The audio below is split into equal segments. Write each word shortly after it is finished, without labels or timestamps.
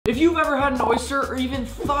If you've ever had an oyster or even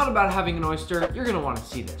thought about having an oyster, you're gonna want to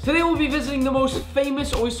see this. Today we'll be visiting the most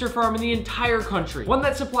famous oyster farm in the entire country, one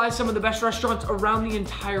that supplies some of the best restaurants around the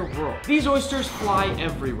entire world. These oysters fly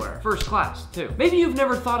everywhere, first class too. Maybe you've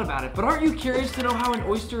never thought about it, but aren't you curious to know how an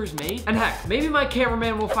oyster is made? And heck, maybe my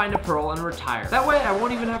cameraman will find a pearl and retire. That way I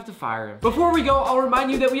won't even have to fire him. Before we go, I'll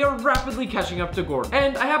remind you that we are rapidly catching up to Gordon.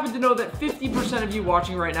 And I happen to know that 50% of you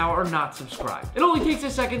watching right now are not subscribed. It only takes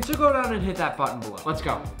a second, so go down and hit that button below. Let's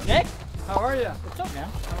go. Nick, how are you? What's up, man?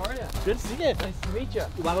 How are you? Good to see you. Nice to meet you.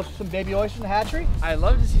 You want to go some baby oysters in the hatchery? I'd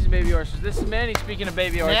love to see some baby oysters. This is Manny speaking of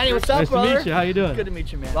baby oysters. Manny, what's up, brother? Nice to meet you. How you doing? Good to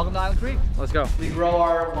meet you, man. Welcome to Island Creek. Let's go. We grow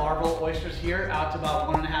our larval oysters here out to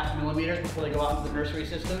about 1.5 millimeters before they go out into the nursery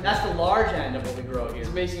system. That's the large end of what we grow here.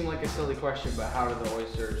 This may seem like a silly question, but how do the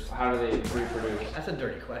oysters, how do they reproduce? That's a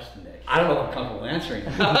dirty question, Nick. I don't know if I'm comfortable answering.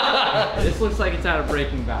 This looks like it's out of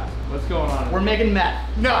Breaking Bad. What's going on? We're making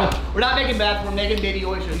meth. No, we're not making meth. We're making baby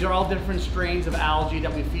oysters. These are all different strains of algae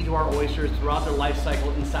that we feed to our oysters throughout their life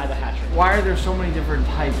cycle inside the hatchery. Why are there so many different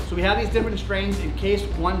types? So we have these different strains in case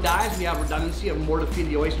one dies, we have redundancy of more to feed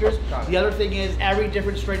the oysters. The other thing is every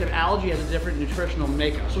different strain of algae has a different nutritional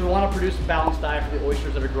makeup. So we want to produce a balanced diet for the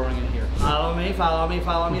oysters that are growing in here. Follow me, follow me,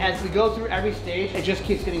 follow me. As we go through every stage, it just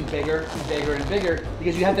keeps getting bigger and bigger and bigger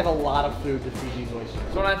because you have to have a lot of food to feed these oysters.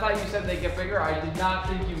 So when I thought you said they get bigger, I did not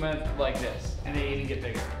think you meant like this. And they even get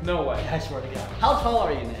bigger. No way. I swear to God. How tall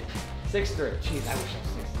are you, Nick? 6'3". Jeez, I wish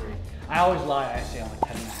I was 6'3". I always lie. I say I'm like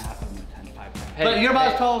 10 and a half. I'm like 10, 5, 10. Hey, But you're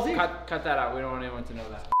about as tall as he. Cut that out. We don't want anyone to know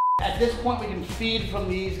that. At this point, we can feed from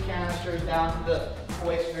these canisters down to the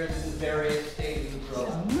oysters in various stages of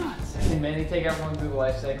growth. This is nuts. Can Manny take everyone through the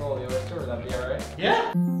life cycle of the oyster? Would that be all right?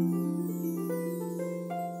 Yeah.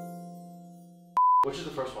 Which is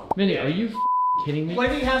the first one? Manny, are you kidding me? What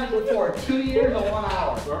have you had before? 2 years or 1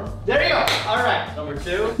 hour? Sure. There you go. All right. Number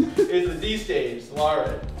 2 is the D stage,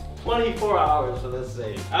 larvae. 24 hours for this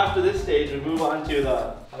stage. After this stage, we move on to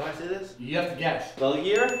the, how do I say this? You have to guess. The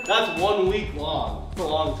year? That's 1 week long. It's a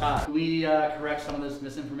long time. We correct some of this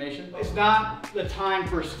misinformation. It's not the time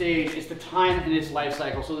per stage, it's the time in its life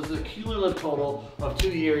cycle. So this is a cumulative total of 2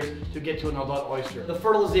 years to get to an adult oyster. The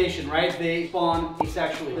fertilization, right? They spawn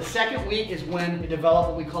asexually. The second week is when they develop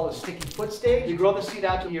what we call a sticky foot stage. You grow the seed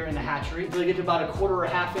out to here in the hatchery until they get to about 1/4 or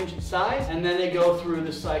 1/2 inch in size, and then they go through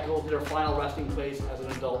the cycle to their final resting place as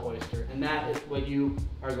an adult oyster. And that is what you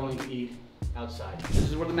are going to eat outside. This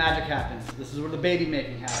is where the magic happens. This is where the baby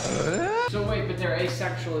making happens. So wait, but they're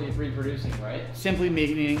asexually reproducing, right? Simply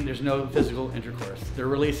meaning there's no physical intercourse. They're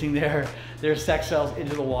releasing their sex cells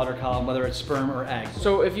into the water column, whether it's sperm or egg.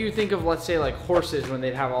 So if you think of, let's say, like horses, when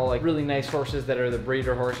they'd have all like really nice horses that are the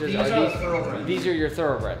breeder horses, these are your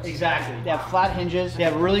thoroughbreds. Exactly. They have flat hinges. They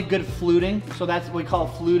have really good fluting. So that's what we call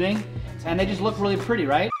fluting. And they just look really pretty,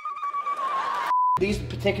 right? These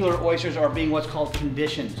particular oysters are being what's called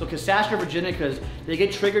conditioned. So Cassastra virginicas, they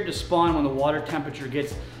get triggered to spawn when the water temperature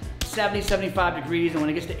gets 70, 75 degrees, and when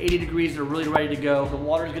it gets to 80 degrees, they're really ready to go. The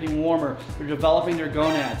water's getting warmer. They're developing their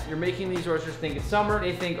gonads. You're making these oysters think it's summer.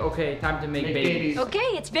 They think, okay, time to make babies.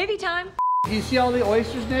 Okay, it's baby time. Do you see all the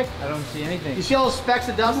oysters, Nick? I don't see anything. You see all those specks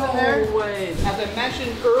of dust in there? No way. As I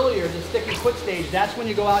mentioned earlier, the sticky foot stage, that's when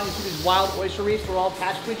you go out and you see these wild oyster reefs. They're all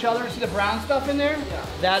attached to each other. See the brown stuff in there? Yeah.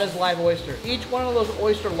 That is live oyster. Each one of those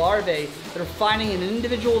oyster larvae, they're finding an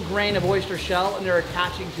individual grain of oyster shell and they're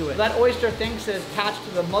attaching to it. That oyster thinks it's attached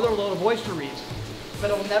to the mother lode of oyster reefs, but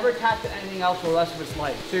it'll never attach to anything else for the rest of its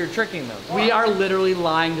life. So you're tricking them. We are literally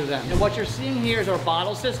lying to them. And what you're seeing here is our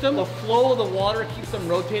bottle system. The flow of the water keeps them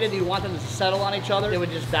rotated. You want them to settle on each other, they would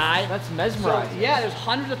just die. That's mesmerizing. So, yeah, there's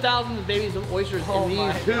hundreds of thousands of babies of oysters in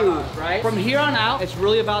these tubes, right? From here on out, it's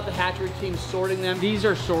really about the hatchery team sorting them. These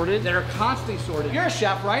are sorted? They're constantly sorted. You're a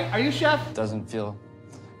chef, right? Are you a chef? Doesn't feel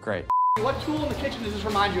great. What tool in the kitchen does this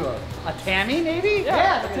remind you of? A tammy, maybe?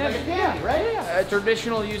 Yeah, like a tammy, right? Yeah. A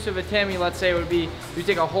traditional use of a tammy, let's say, would be you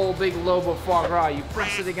take a whole big lobe of foie gras, you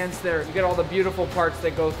press it against there, you get all the beautiful parts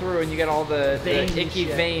that go through, and you get all the icky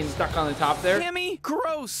veins stuck on the top there. Tammy,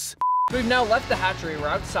 gross. We've now left the hatchery. We're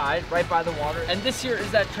outside, right by the water. And this here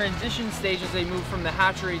is that transition stage as they move from the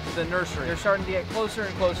hatchery to the nursery. They're starting to get closer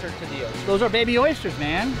and closer to the ocean. Those are baby oysters,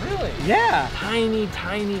 man. Really? Yeah. Tiny,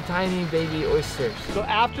 tiny, tiny baby oysters. So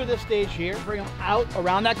after this stage here, bring them out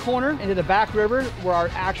around that corner into the back river where our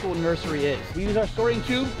actual nursery is. We use our sorting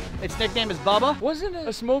tube. Its nickname is Bubba. Wasn't it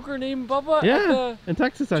a smoker named Bubba? Yeah, in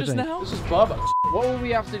Texas, I think. Just now? This is Bubba. What will we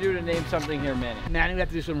have to do to name something here, Manny? Manny, we have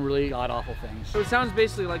to do some really god-awful things. So it sounds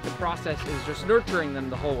basically like the process is just nurturing them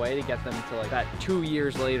the whole way to get them to like that 2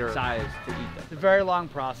 years later size to eat them. It's a very long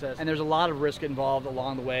process, and there's a lot of risk involved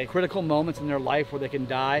along the way. Critical moments in their life where they can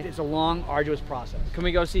die. It's a long, arduous process. Can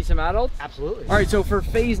we go see some adults? Absolutely. All right, so for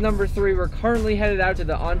phase number 3, we're currently headed out to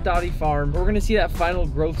the Aunt Dottie farm. We're gonna see that final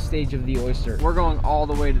growth stage of the oyster. We're going all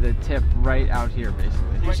the way to the tip right out here, basically.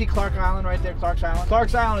 You see Clark Island right there, Clark's Island?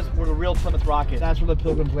 Clark's Island is where the real Plymouth Rock is. That's where the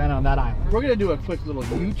Pilgrims landed on that island. We're gonna do a quick little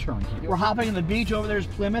U-turn here. We're hopping on the beach. Over there's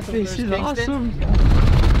Plymouth. This is awesome.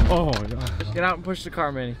 Oh my god. Get out and push the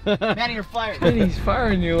car, Manny. Manny, you're fired. Manny's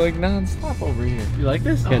firing you like non-stop over here. You like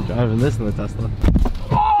this? Can't drive in this in the Tesla.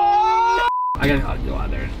 Oh! I gotta go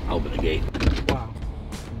out there and open the gate. Wow.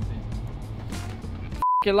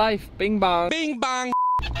 Your life, bing bong. Bing bong.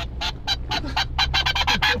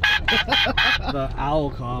 The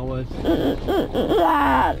owl call was,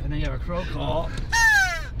 and then you have a crow call.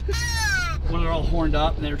 When they're all horned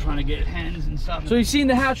up and they're trying to get hens and stuff. So you've seen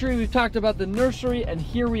the hatchery, we've talked about the nursery, and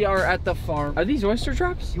here we are at the farm. Are these oyster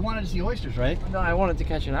traps? You wanted to see oysters, right? No, I wanted to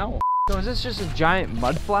catch an owl. So is this just a giant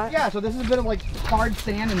mud flat? Yeah, so this is a bit of like hard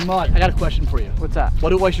sand and mud. I got a question for you. What's that? What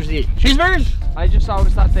do oysters eat? Cheeseburgers? I just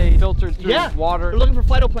always thought they filtered through water. They're looking for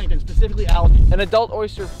phytoplankton, specifically algae. An adult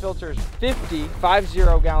oyster filters 50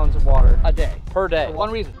 gallons of water A day. per day. For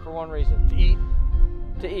one reason. For one reason. To eat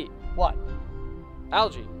To eat what?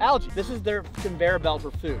 algae. Algae. This is their conveyor belt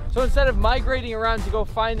for food. So instead of migrating around to go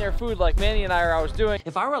find their food like Manny and I are always doing,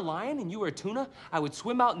 If I were a lion and you were a tuna, I would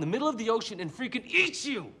swim out in the middle of the ocean and freaking eat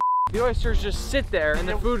you! the oysters just sit there and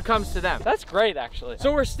the food comes to them. That's great, actually.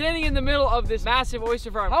 So we're standing in the middle of this massive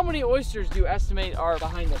oyster farm. How many oysters do you estimate are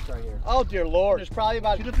behind us right here? Oh dear Lord. There's probably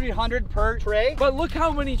about 200 to 300 per tray. But look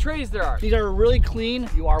how many trays there are. These are really clean.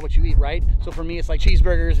 You are what you eat, right? So for me, it's like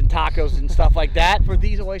cheeseburgers and tacos and stuff like that. For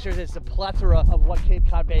these oysters, it's a plethora of what Cape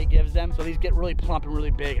Cod Bay gives them. So these get really plump and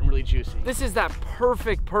really big and really juicy. This is that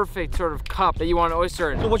perfect sort of cup that you want an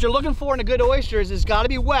oyster in. So what you're looking for in a good oyster is it's gotta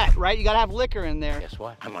be wet, right? You gotta have liquor in there. Guess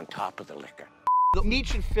what? I'm on top of the liquor. The meat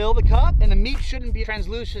should fill the cup, and the meat shouldn't be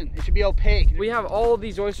translucent. It should be opaque. We have all of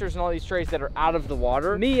these oysters and all these trays that are out of the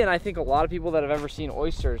water. Me and I think a lot of people that have ever seen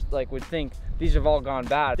oysters would think these have all gone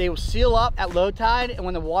bad. They will seal up at low tide, and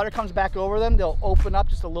when the water comes back over them, they'll open up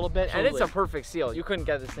just a little bit. And it's a perfect seal. You couldn't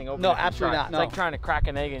get this thing open. No, if you absolutely tried. not. It's No. like trying to crack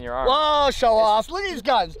an egg in your arm. Whoa, show off. Look at these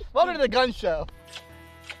guns. Welcome to the gun show.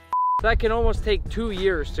 That can almost take 2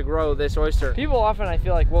 years to grow this oyster. People often, I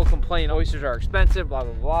feel like, will complain oysters are expensive, blah,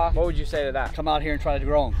 blah, blah. What would you say to that? Come out here and try to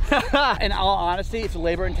grow them. In all honesty, it's a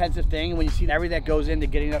labor-intensive thing. And when you see everything that goes into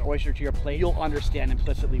getting that oyster to your plate, you'll understand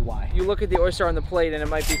implicitly why. You look at the oyster on the plate and it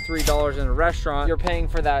might be $3 in a restaurant. You're paying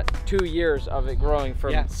for that 2 years of it growing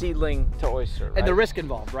from seedling to oyster, right? And the risk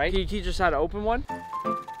involved, right? Can you teach us how to open one?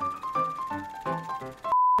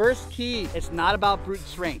 First key, it's not about brute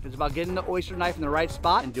strength. It's about getting the oyster knife in the right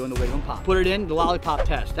spot and doing the wiggle and pop. Put it in the lollipop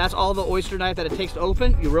test. That's all the oyster knife that it takes to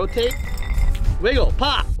open. You rotate, wiggle,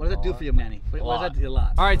 pop. What does that do for you, Manny? What does that do? A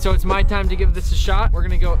lot. All right, so it's my time to give this a shot. We're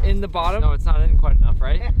gonna go in the bottom. No, it's not in quite enough,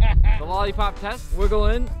 right? The lollipop test. Wiggle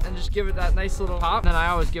in and just give it that nice little pop. Then I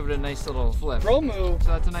always give it a nice little flip. Throw move. So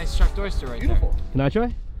that's a nice chucked oyster right Beautiful. there. Can I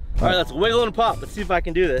try? All right, let's wiggle and pop. Let's see if I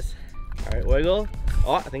can do this. All right, wiggle.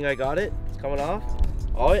 Oh, I think I got it. It's coming off.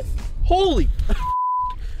 Oh, it. Holy!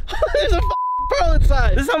 There's a pearl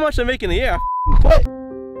inside. This is how much I make in a year. Quit.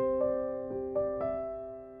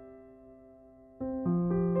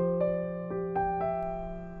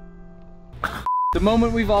 The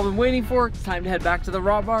moment we've all been waiting for, it's time to head back to the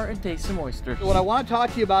raw bar and taste some oysters. So what I want to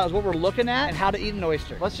talk to you about is what we're looking at and how to eat an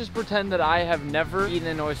oyster. Let's just pretend that I have never eaten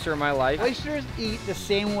an oyster in my life. Oysters eat the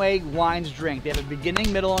same way wines drink. They have a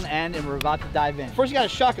beginning, middle, and end, and we're about to dive in. First, you got to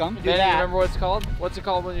shuck them. Do Manny, that. remember what it's called? What's it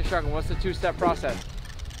called when you're shucking? What's the two-step process?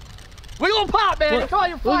 Wiggle and pop, man. Come on,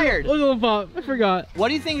 you're fired. Wiggle and pop. I forgot. What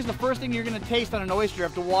do you think is the first thing you're going to taste on an oyster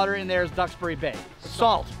if the water in there is Duxbury Bay?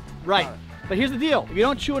 Salt. Right. But here's the deal. If you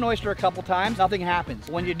don't chew an oyster a couple times, nothing happens.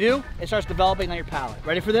 When you do, it starts developing on your palate.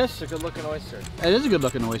 Ready for this? It's a good-looking oyster. It is a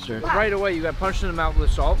good-looking oyster. Right away, you got punched in the mouth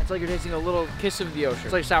with salt. It's like you're tasting a little kiss of the ocean.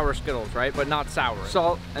 It's like sour Skittles, right? But not sour.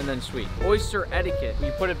 Salt and then sweet. Oyster etiquette. When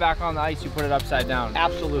you put it back on the ice, you put it upside down.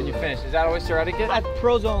 Absolutely. When you finish. Is that oyster etiquette? That's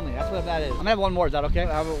pros only. That's what that is. I'm going to have one more. Is that okay?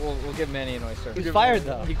 How about we'll give Manny an oyster. He's fired,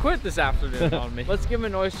 though. He quit this afternoon on me. Let's give him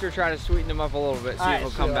an oyster, try to sweeten him up a little bit, see if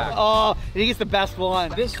he'll come back. Oh, and he gets the best one.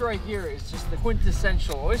 This right here is just the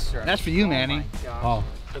quintessential oyster. That's for you, Manny. My gosh. Oh,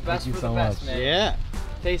 the best you for so the best, much. man. Yeah.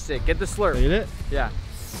 Taste it. Get the slurp. Eat it? Yeah.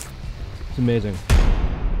 It's amazing.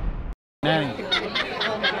 Manny.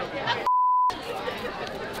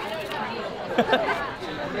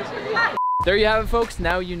 There you have it, folks.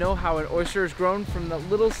 Now you know how an oyster is grown from the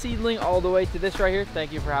little seedling all the way to this right here.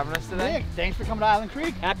 Thank you for having us today. Nick, thanks for coming to Island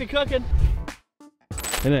Creek. Happy cooking.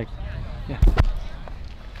 Hey Nick. Yeah.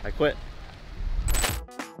 I quit.